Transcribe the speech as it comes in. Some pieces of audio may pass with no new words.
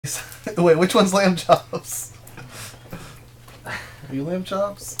Wait, which one's lamb chops? Are you lamb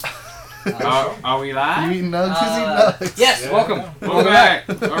chops? Are we live? You eating nugs? Who's eating nugs? Yes, Yeah, welcome. yeah. Welcome back.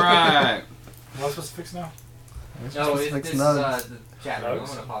 Alright. What am I supposed to fix now? No, Fix this is nugs. the chat room. I'm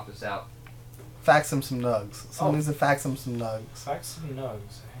Nugs? gonna pop this out. Fax him some nugs. Someone Oh. needs to fax him some nugs. Fax some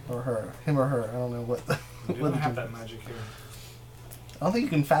nugs. Or her. Him or her. I don't know what. We don't have that magic here. I don't think you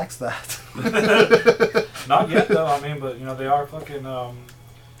can fax that. Not yet though. I mean, but you know they are fucking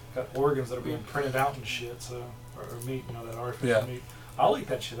got organs that are being printed out and shit. So or meat, you know that artificial Yeah. meat. I'll eat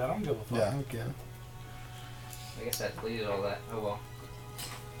that shit. I don't give a fuck. Yeah, okay. I guess I deleted all that. Oh well.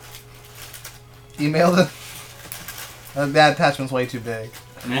 Email it. That attachment's way too big.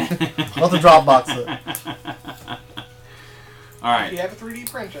 We'll have to Dropbox it. Alright. You have a 3D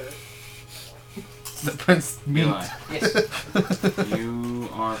printer. The prince meat. Eli, Yes. you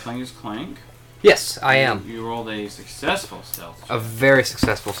are playing as Clank. Yes, I am. You rolled a successful stealth check. A very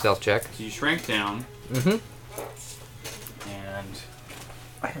successful stealth check. So you shrank down Mm-hmm. and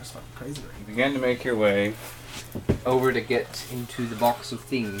I hear something crazy right you began to make your way. Over to get into the box of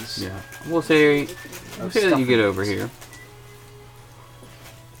things. Yeah. We'll say that you get over here.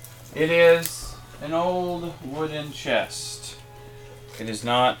 It is an old wooden chest. It is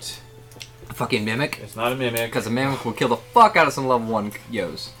not. A fucking mimic. It's not a mimic. Because a mimic will kill the fuck out of some level 1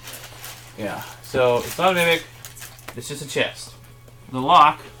 yos. Yeah. So it's not a mimic. It's just a chest. The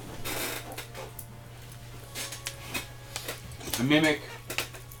lock. A mimic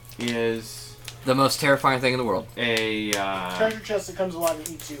is The most terrifying thing in the world. a. Treasure chest that comes alive and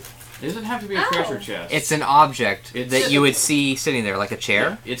eats you. It doesn't have to be a treasure chest. It's an object It's- that you would see sitting there, like a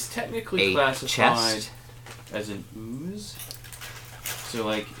chair. It's technically A classified chest. as an ooze. So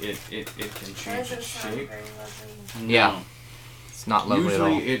like it can change its shape. Yeah. No. It's not lovely at all.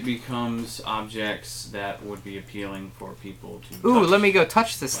 Usually it becomes objects that would be appealing for people to Ooh, touch, let me go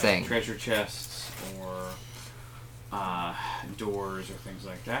touch this like thing. treasure chests or doors or things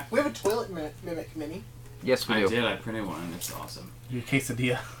like that. We have a toilet mimic mini. Yes, we I do. did. I printed one. And it's awesome. Your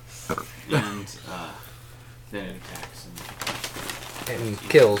quesadilla. And then it attacks. And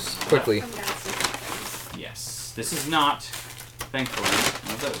kills quickly. Yes. This is not, thankfully,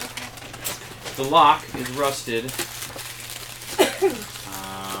 one of those. The lock is rusted.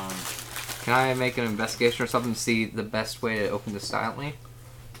 Can I make an investigation or something to see the best way to open this silently?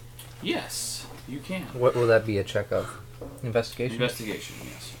 Yes, you can. What will that be a check of? Investigation? Investigation,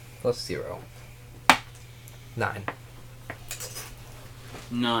 yes. Plus 0. 9.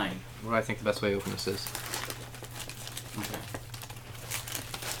 9. What do I think the best way to open this is? Okay.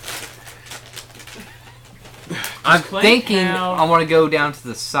 I'm Clank thinking have- I want to go down to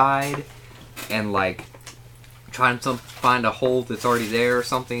the side and like try and find a hole that's already there or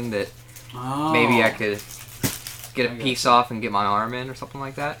something that Oh. maybe I could get I a got piece you. off and get my arm in or something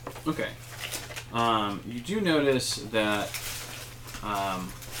like that. Okay. You do notice that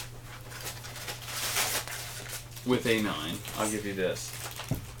with a 9, I'll give you this.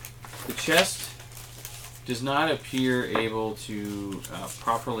 The chest does not appear able to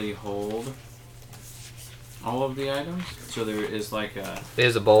properly hold all of the items. So there is like a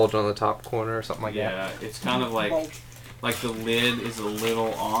There's a bulge on the top corner or something like that. yeah. It's kind of like the lid is a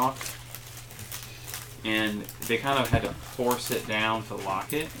little off, and they kind of had to force it down to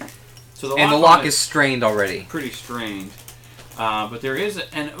lock it. So And the on lock it is strained already. pretty strained, but there is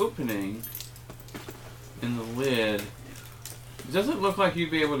an opening in the lid. It doesn't look like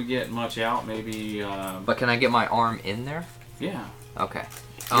you'd be able to get much out. Maybe, But can I get my arm in there? yeah. Okay.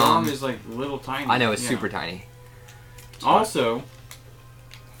 The arm is like little tiny. I know it's yeah. super tiny. Also,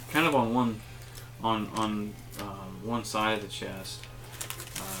 kind of on one side of the chest,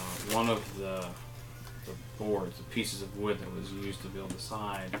 one of the boards, the pieces of wood that was used to build the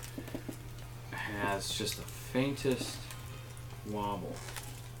side, has just the faintest wobble.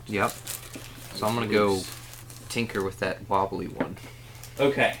 Yep. So I'm gonna go tinker with that wobbly one.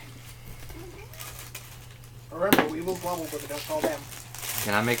 Okay. Remember, we will wobble, but we don't fall down.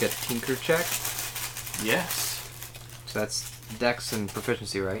 Can I make a tinker check? Yes. So that's dex and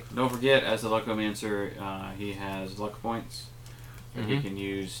proficiency, right? Don't forget, as a Luckomancer, he has luck points that he Mhm. can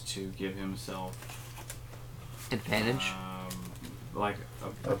use to give himself Advantage? like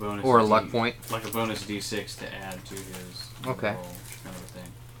a bonus Or a luck point? like a bonus D6 to add to his Okay. roll, kind of a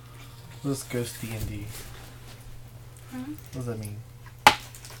thing. This goes D&D. What does that mean?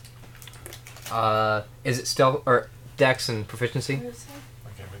 Is it stealth or dex and proficiency? I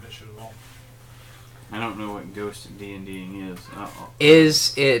can't read that shit at all. I don't know what ghost D&Ding is.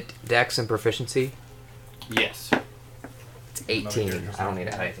 Is it dex and proficiency? Yes. It's 18. I don't need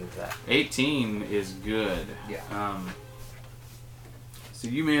to add anything to that. 18 is good. Yeah. So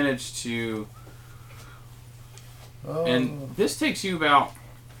you manage to, Oh. and this takes you about.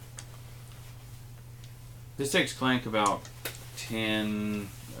 This takes Clank about 10.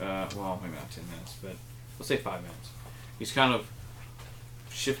 Well, maybe not 10 minutes, but let's say 5 minutes. He's kind of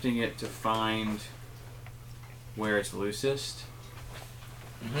shifting it to find where it's loosest.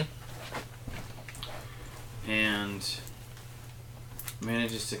 And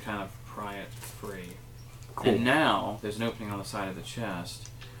manages to kind of pry it free. Cool. And now there's an opening on the side of the chest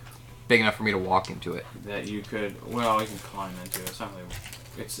Big enough for me to walk into it. that you could, well, you can climb into. It's not really,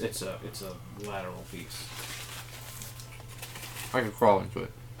 it's a lateral piece. I can crawl into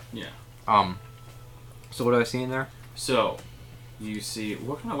it. Yeah. So what do I see in there? So you see,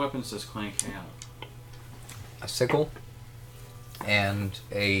 what kind of weapons does Clank have? A sickle and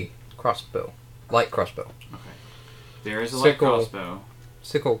a crossbow. Light crossbow. Okay. There is a light Sickle. crossbow.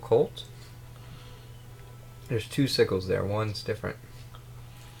 Sickle Colt? There's 2 sickles there. One's different.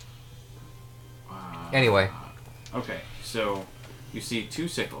 Anyway. Okay, so you see 2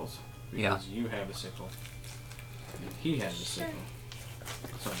 sickles because Yeah. you have a sickle and he has a sickle.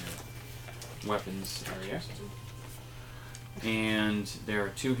 It's on your weapons area. And there are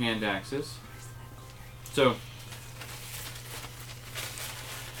 2 hand axes. So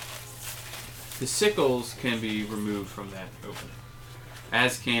the sickles can be removed from that opening,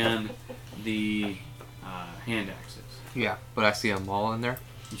 as can the hand axes. Yeah, but I see a maul in there.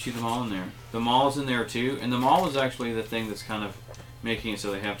 You see them all in there. The maul's in there too, and the maul is actually the thing that's kind of making it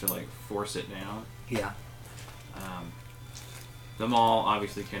so they have to like force it down. Yeah. The maul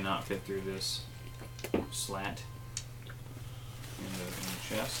obviously cannot fit through this slat in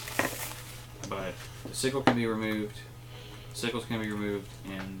the chest, but the sickle can be removed. Sickles can be removed,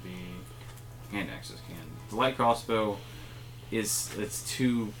 and the hand axes can. The light crossbow it's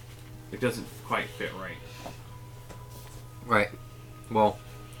too. It doesn't quite fit right. Right. Well,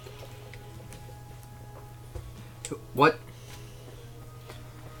 what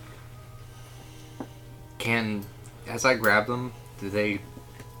can, as I grab them, do they,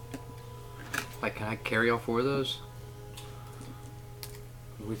 like, can I carry all 4 of those?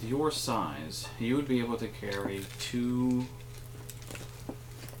 With your size, you would be able to carry two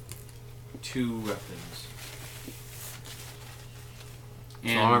weapons. So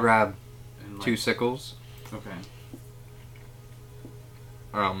I'm gonna grab and 2 sickles. Okay.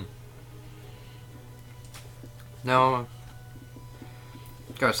 No.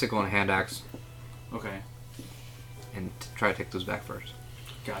 Got a sickle and a hand axe, Okay. and try to take those back first.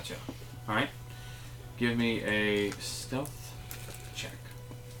 Gotcha. All right. Give me a stealth check.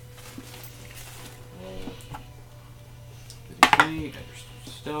 Roll. 20, add your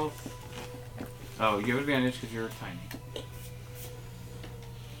stealth. Oh, you have advantage because you're tiny.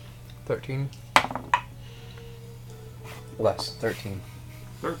 13. Less. 13.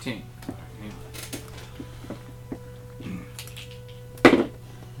 13.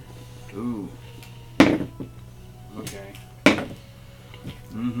 Ooh. Okay.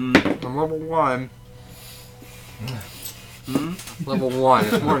 Mm-hmm. I'm level 1. Hmm? Level 1.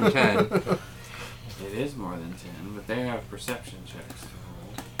 It's more than 10. It is more than 10, but they have perception checks to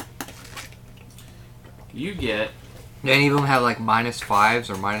roll. You get... Do any of them have like -5s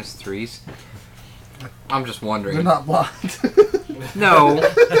or -3s? I'm just wondering. They're not blind. No,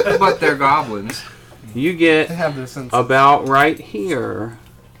 but they're goblins. You get They have their senses. about right here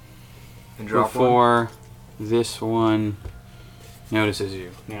And drop one. before this one notices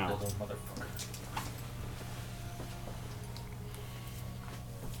you. Now, Little motherfucker.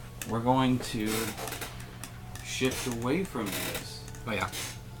 we're going to shift away from this Oh yeah,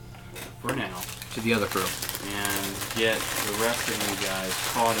 for now to the other crew. and get the rest of you guys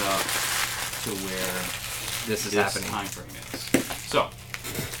caught up to where This is this happening. time frame is. So,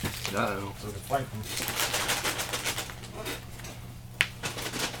 Uh-oh. So we can flank them.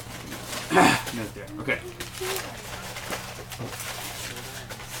 right there. Okay.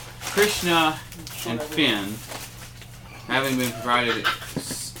 Krishna and Finn, having been provided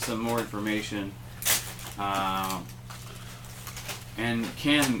some more information, and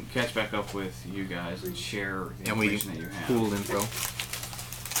can catch back up with you guys and share the And we information that you have, pooled info.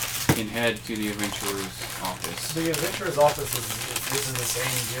 can head to the adventurer's office. The adventurer's office this is the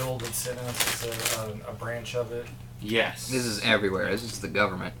same guild that's in us. It's a branch of it. Yes. This is everywhere. This is the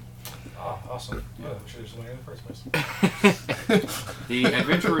government. Oh, awesome. Yeah, should have just went in the first place. The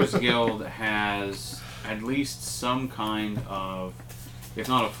Adventurers Guild has at least some kind of, if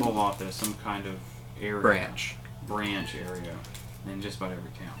not a full office, some kind of area. Branch area in just about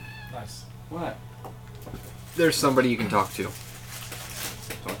every town. Nice. What? There's somebody you can talk to.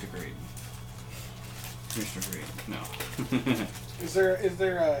 Talk to Graydon. Mr. Graydon. No. Is there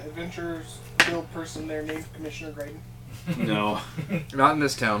a Adventurers Guild person there named Commissioner Graydon? No. Not in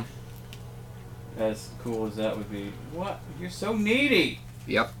this town. As cool as that would be. What? You're so needy.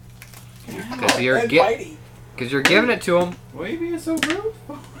 Yep. Because And you're Whitey. giving it to him. Why are you being so rude?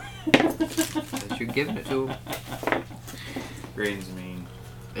 Because you're giving it to him. Graydon's mean.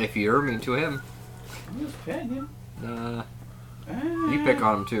 If you're mean to him. I'm just petting him. You pick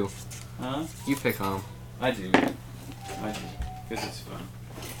on him too. Huh? You pick on him. I do. Because it's fun.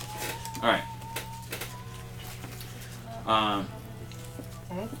 Alright.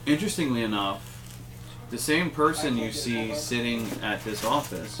 Interestingly enough, the same person you see sitting at this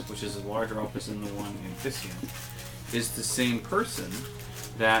office, which is a larger office than the one in Fission, is the same person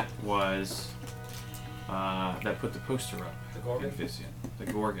that was that put the poster up The Gorgon? in Fission. The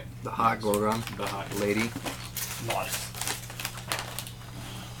Gorgon. The hot Gorgon. The hot Lady. Nice.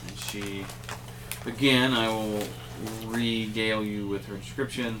 And she, again, I will regale you with her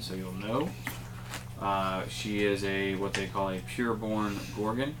description so you'll know. She is what they call a pure-born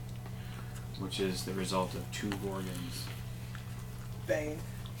Gorgon, which is the result of 2 Gorgons. Bang.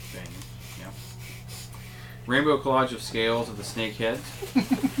 Yeah. Rainbow collage of scales of the snake heads.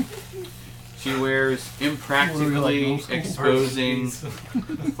 She wears impractically exposing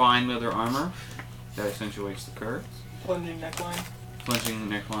fine leather armor that accentuates the curves. Plunging neckline. Plunging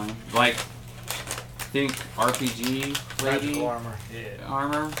neckline. Like, think RPG lady Magical armor. Yeah.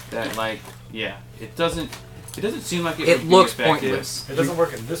 armor that, like, yeah, it doesn't seem like it It would looks be effective. pointless. It doesn't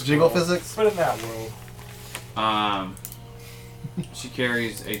work in this Jiggle world, physics? but in that world. She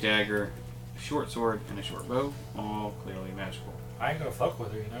carries a dagger, a short sword, and a short bow, all clearly magical. I ain't gonna fuck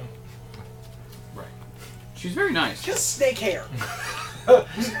with her, you know. Right. She's very nice. Just snake hair.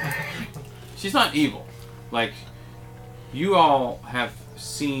 She's not evil. Like, you all have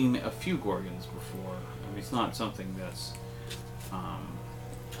seen a few Gorgons before. I mean, it's not something that's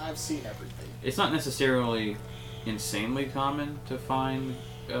I've seen everything. it's not necessarily insanely common to find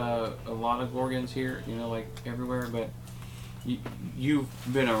a lot of Gorgons here, you know, like everywhere, but you've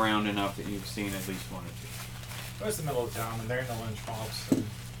been around enough that you've seen at least one or two. Well, it's the middle of town, and they're in the lynch mobs. So.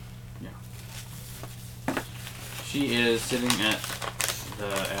 Yeah. She is sitting at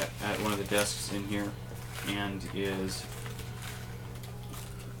one of the desks in here, and is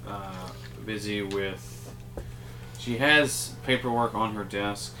busy with. She has paperwork on her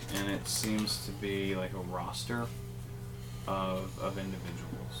desk, and it seems to be like a roster of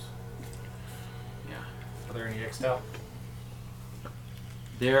individuals. Yeah. Are there any X'd out?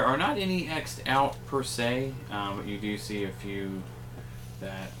 There are not any X'd out per se, but you do see a few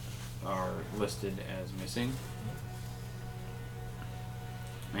that are listed as missing.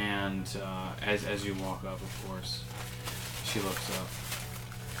 And as you walk up, of course, she looks up.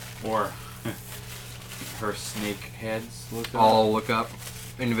 Or her snake heads look up. All look up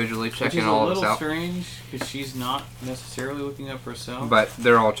individually, checking all of Which us is a out. little strange, because she's not necessarily looking up herself. But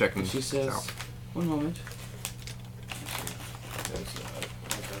they're all checking And she says, us out. one moment. There's like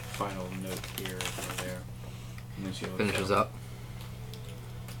a final note here or there. And then she looks Finishes up. up.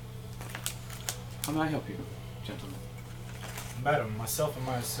 How may I help you, gentlemen? Madam, myself and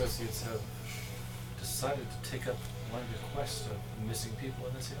my associates have decided to take up one of the quests of missing people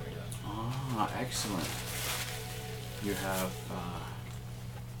in this area. Ah, excellent. You have,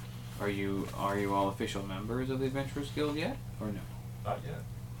 are you all official members of the Adventurers Guild yet, or no? Not yet.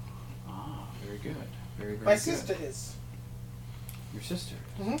 Ah, very good. Very, very My good. sister is. Your sister?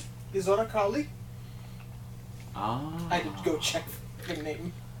 Mm-hmm. Izora Kali. Ah. I had to go check the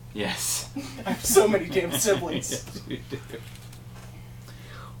name. Yes. I have so many damn siblings. Yes, you do.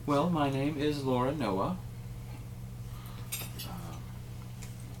 Well, my name is Laura Noah.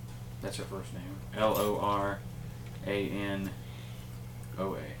 That's her first name. Loranoa.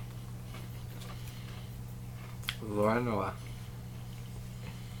 Laura Noah.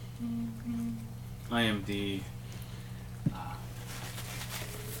 I am the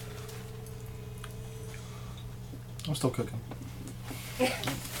I'm still cooking.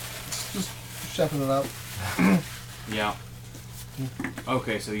 Just chefing it up. yeah.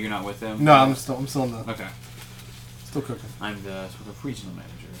 Okay, so you're not with them? No, I'm still in the Okay. still cooking. I'm the sort of regional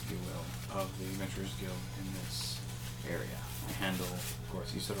manager, if you will, of the Adventurers Guild in this area. I handle, of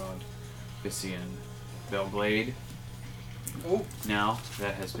course, Isarod, Vissian, Belglade. Oh, Now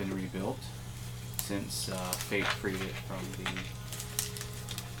that has been rebuilt since Fate freed it from the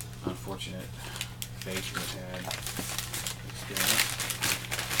unfortunate fate it had experienced.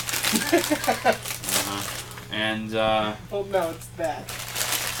 And oh no, it's that.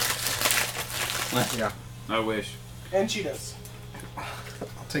 Yeah. I wish And Cheetos. I'll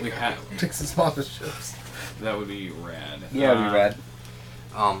take we had. take some sponsorships. That would be rad. Yeah, it'd be rad.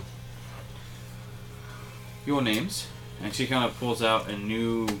 Your names, and she kind of pulls out a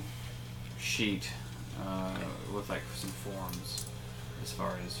new sheet with like some forms as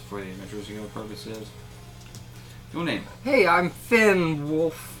far as for the Adventures Guild purposes. Your name. Hey, I'm Finn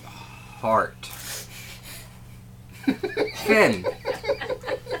Wolfheart. Finn.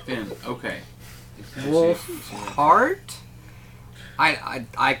 Finn. Okay. Wolfheart?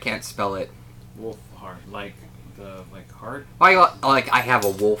 I can't spell it. Wolfheart, like the heart. I have a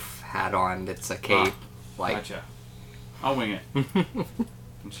wolf hat on. It's a cape. Gotcha. I'll wing it.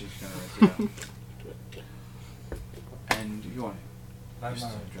 And she's gonna write it out. And your name. I'm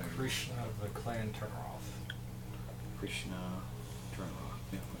Krishna of the clan Turnaroth. Krishna Turnaroth.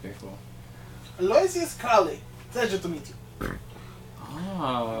 Yeah. Okay. Cool. Aloysius Crowley. Pleasure to meet you.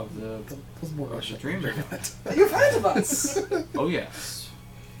 Ah, the dream. You've heard of us. Oh yes.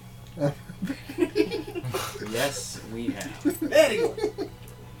 Yes, we have. Very good.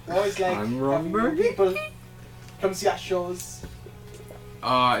 I always like I'm having Robert. new people come see our shows.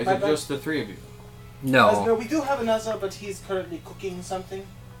 Is it just the three of you? No, No. we do have another, but he's currently cooking something.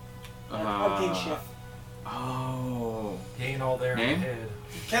 Arcane chef. Oh. He ain't all there in Name? the head.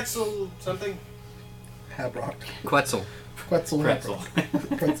 Ketzel something. Habrock. Quetzal. Quetzal. Pretzel.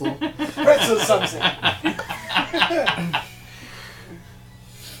 Pretzel. Pretzel something.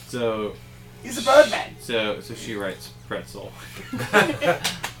 So He's a birdman. so she writes pretzel.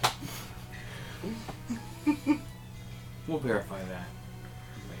 We'll verify that.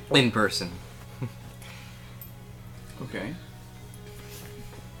 In person. Okay.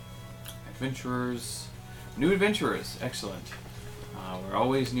 Adventurers. New adventurers. Excellent. We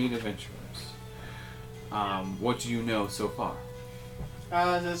always need adventurers. What do you know so far?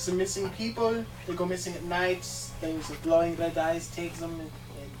 There's some missing people. They go missing at night. Things with glowing red eyes takes them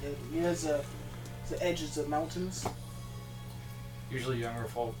near the edges of mountains. Usually younger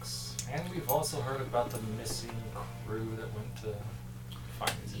folks. And we've also heard about the missing crew that went to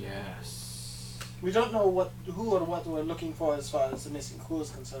find these people. Yes. We don't know who or what we're looking for as far as the missing crew is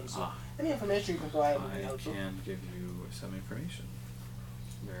concerned. So any information you can provide would be I helpful. can give you some information.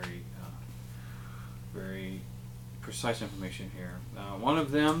 Very, very precise information here. One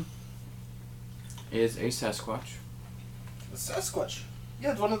of them is a Sasquatch. The Sasquatch. You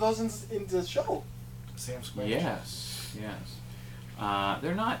had one of those in the show. Sam Square. Yes, yes.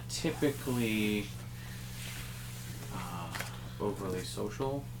 They're not typically overly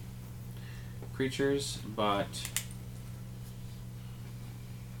social creatures, but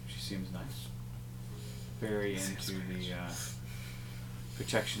she seems nice. Very into the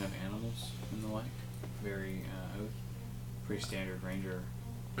protection of animals and the like. Very pretty standard ranger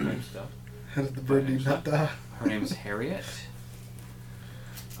type stuff. How did the bird name not die? Her name is Harriet.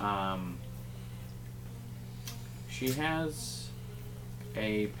 She has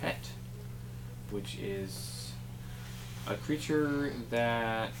a pet, which is a creature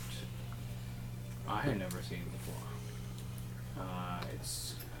that I had never seen before.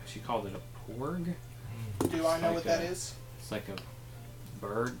 She called it a porg. Do I know Like what that is? It's like a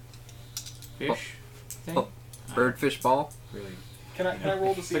bird fish thing. Oh, birdfish ball? Really, Can I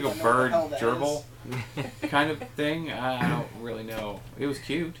roll to see it's like if a I know what bird the hell that gerbil is? kind of thing. I don't really know. It was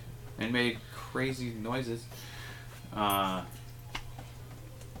cute and made crazy noises. I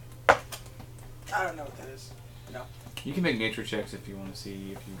don't know what that is. No. You can make nature checks if you want to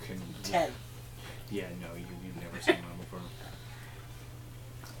see if you can. 10. Yeah, no, you've never seen one before.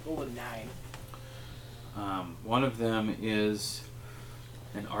 Roll a 9. One of them is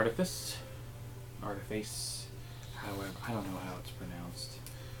an artifice. However, I don't know how it's pronounced.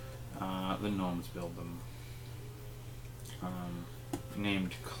 The gnomes build them.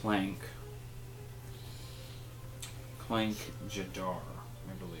 Named Clank. Clank Jadar,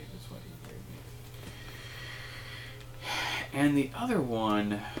 I believe is what he gave me. And the other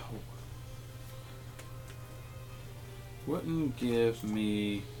one wouldn't give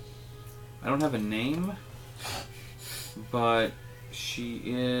me... I don't have a name, but she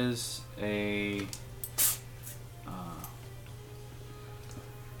is a...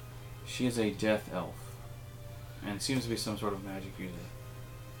 she is a death elf. And seems to be some sort of magic user.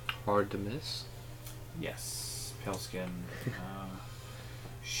 Hard to miss. Yes, pale skin.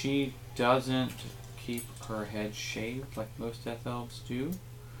 She doesn't keep her head shaved like most death elves do.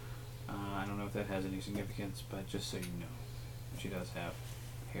 I don't know if that has any significance, but just so you know, she does have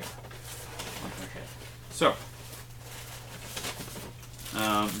hair on her head. So,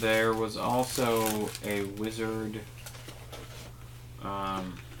 there was also a wizard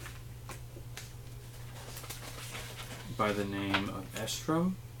by the name of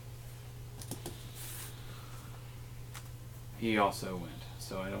Estrom. he also went.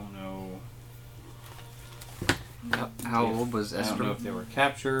 So I don't know. How old was I don't know Estrom? if they were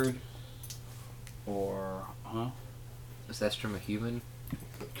captured or Was Estrom a human?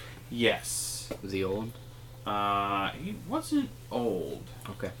 Yes. Was he old? He wasn't old.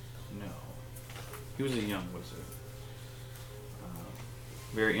 Okay. No. He was a young wizard.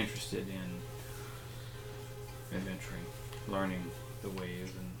 Very interested in adventuring, learning the ways,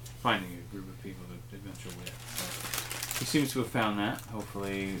 and finding a group of people to adventure with. So he seems to have found that.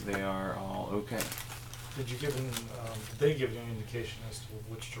 Hopefully they are all okay. Did you give did they give you any indication as to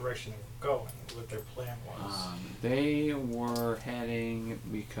which direction they were going, what their plan was? They were heading,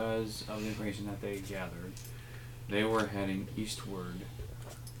 because of the information that they gathered, they were heading eastward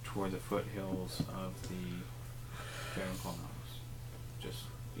toward the foothills of the Dragon Claw Mountains. Just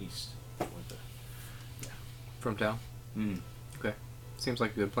east toward the... From town? Okay. Seems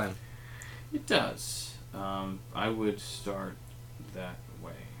like a good plan. It does. I would start that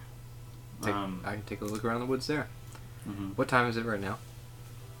way. I can take a look around the woods there. Mhm. What time is it right now?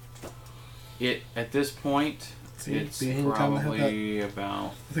 At this point, See, it's be any time to have probably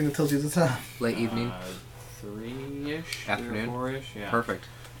about I think it tells you the time. Late evening? 3-ish, Afternoon? 3 or 4-ish, yeah. Perfect.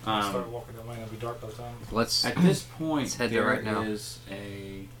 I started walking down the lane, it'll be dark by the time. Let's... At this point, Let's head there there right now. is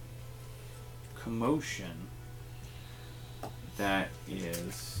a commotion that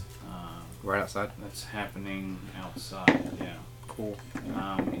is Right outside? that's happening outside. Yeah. Cool.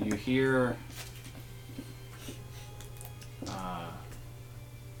 You hear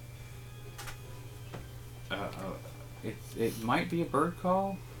it might be a bird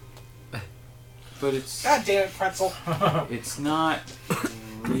call, but it's God damn it, pretzel. it's not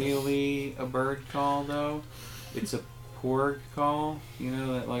really a bird call though. It's a porg call. You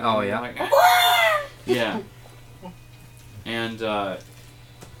know that like Oh, yeah. like, yeah. And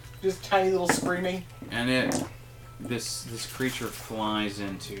Just tiny little screaming. and this creature flies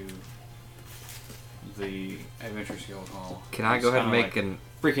into the Adventurers Guild Hall. Can I It's go ahead and kinda make like an...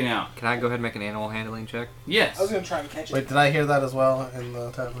 freaking out? Can I go ahead and make an animal handling check? Yes. I was gonna try and catch it. Wait, did I hear that as well in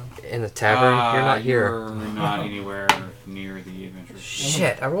the tavern? In the tavern? You're not here. You're not anywhere near the Adventurers.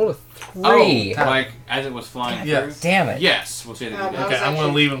 Shit, I rolled a 3. Oh, like as it was flying Yes. through? Damn it. Yes, we'll say that. you did. Okay, I'm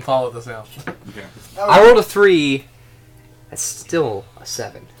gonna leave and follow this out. Okay. I rolled a 3. That's still a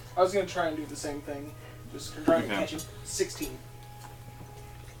 7. I was gonna try and do the same thing. Just trying to Okay. catch him. 16.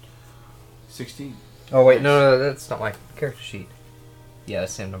 16. Oh wait, no, that's not my character sheet. Yeah,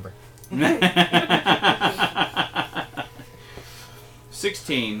 that's the same number.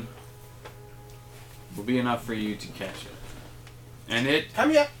 16 will be enough for you to catch it. And it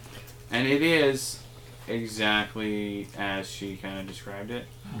Come here. is exactly as she kind of described it.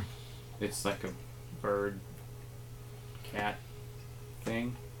 It's like a bird cat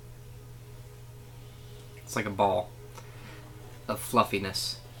thing. It's like a ball of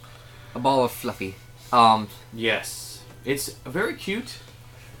fluffiness. A ball of fluffy. Yes. It's very cute.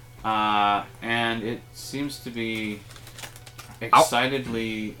 And it seems to be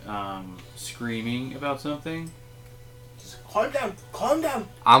excitedly screaming about something. Just calm down. Calm down.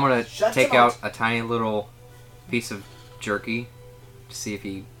 I'm gonna Shut take your out a tiny little piece of jerky to see if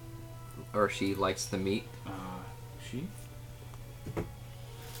he or she likes the meat. She?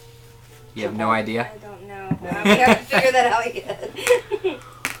 You have no idea? I don't know. We haven't figured that out yet.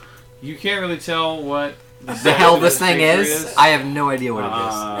 You can't really tell what The hell size this of thing creature is? I have no idea what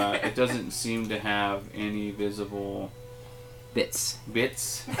it It doesn't seem to have any visible is. Bits.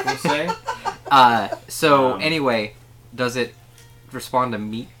 bits, we'll say. So Um, anyway, does it respond to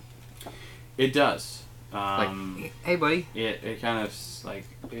meat? It does. Like, hey buddy. It kind of like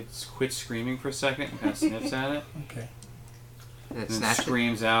it quits screaming for a second and kind of sniffs at it, Okay. It and then snatched it.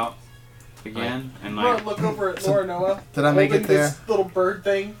 screams out again, and I'm gonna like look over at Laura Noah. Did I make holding it there? This little bird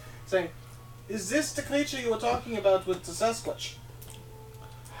thing, saying, "Is this the creature you were talking about with the Sasquatch?"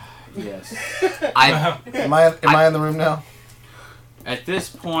 yes. I Am I in the room now? At this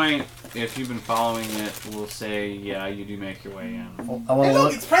point, if you've been following it, we'll say yeah, you do make your way in. I want Hey, to look,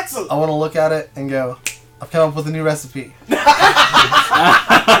 look. it's pretzel. I want to look at it and go. I've come up with a new recipe.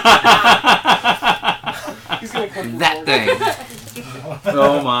 He's gonna cook that the thing.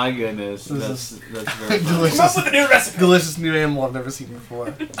 Oh my goodness, This that's very funny. Come up delicious, with a new recipe. delicious new animal I've never seen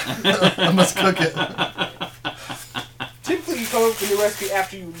before. I must cook it. Typically, you come up with a new recipe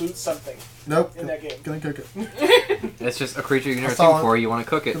after you loot something Nope. in that game. Gonna cook it. It's just a creature you've never I saw seen it. before. You want to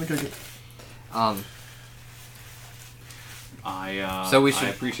cook it. Gonna cook it. I So we should-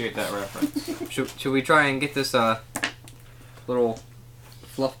 I appreciate that reference. Should we try and get this little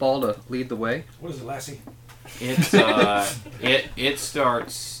fluff ball to lead the way? What is it, Lassie? It's it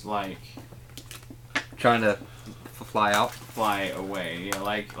starts like Trying to fly out. fly away. Yeah,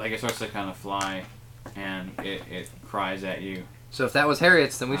 like it starts to kind of fly, and it cries at you. So if that was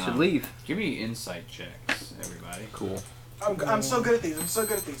Harriet's, then we should leave. Give me insight checks, everybody. Cool. I'm so good at these. I'm so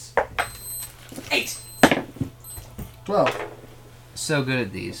good at these. 8. 12. So good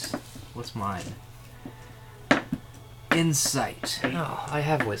at these. What's mine? Insight. Oh, I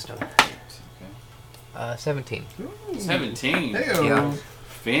have wisdom. 17. 17. Hey-o. Yeah.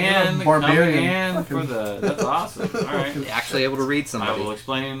 Finn Barbarian. coming in for the. That's awesome. All right. Actually able to read I somebody. will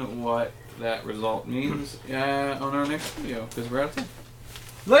explain what that result means on our next video because we're out of time.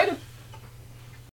 Later.